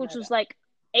did remake, not which know was that. like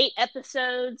 8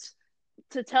 episodes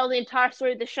to tell the entire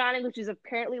story of The Shining, which is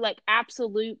apparently like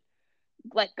absolute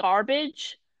like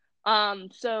garbage.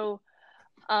 So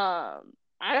I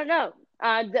don't know.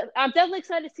 I'm definitely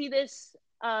excited to see this.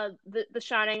 The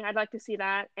Shining. I'd like to see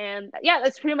that, and yeah,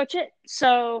 that's pretty much it.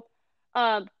 So,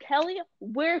 Kelley,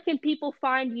 where can people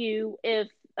find you if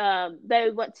they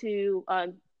want to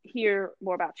hear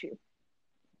more about you?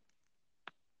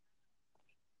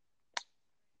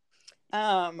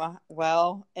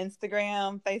 Well,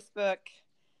 Instagram, Facebook.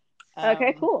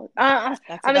 Okay, Um, cool.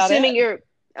 that's I'm about it. assuming your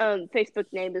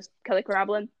Facebook name is Kelley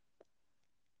Krablin.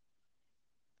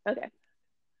 Okay.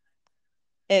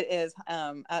 It is.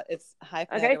 It's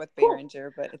hyphenated Okay, with cool.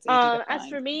 Behringer, but it's easy to As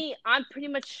for find. me, I'm pretty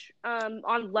much on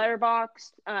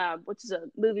Letterboxd, which is a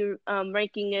movie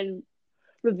ranking and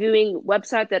reviewing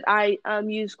website that I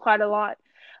use quite a lot.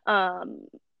 Um,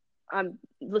 I'm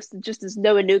listed just as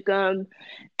Noah Newcomb,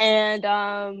 and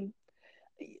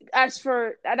as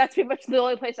for that's pretty much the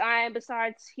only place I am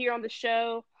besides here on the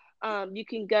show. You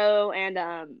can go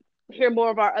and hear more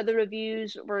of our other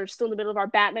reviews. We're still in the middle of our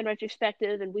Batman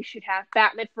retrospective, and we should have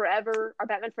our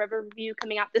Batman Forever review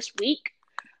coming out this week,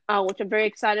 which I'm very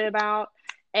excited about.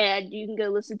 And you can go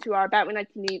listen to our Batman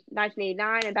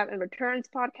 1989 and Batman Returns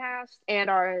podcast, and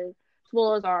as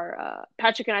well as our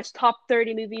Patrick and I's top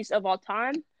 30 movies of all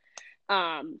time.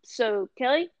 So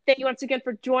Kelley, thank you once again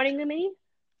for joining me.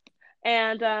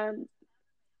 And Yeah,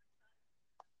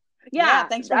 yeah,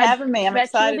 thanks for I having me. I'm bet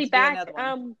you'll excited be to do back another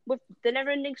one. with the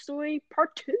Neverending Story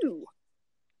Part 2.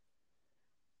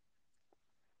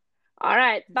 All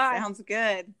right, bye. Sounds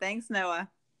good. Thanks, Noah.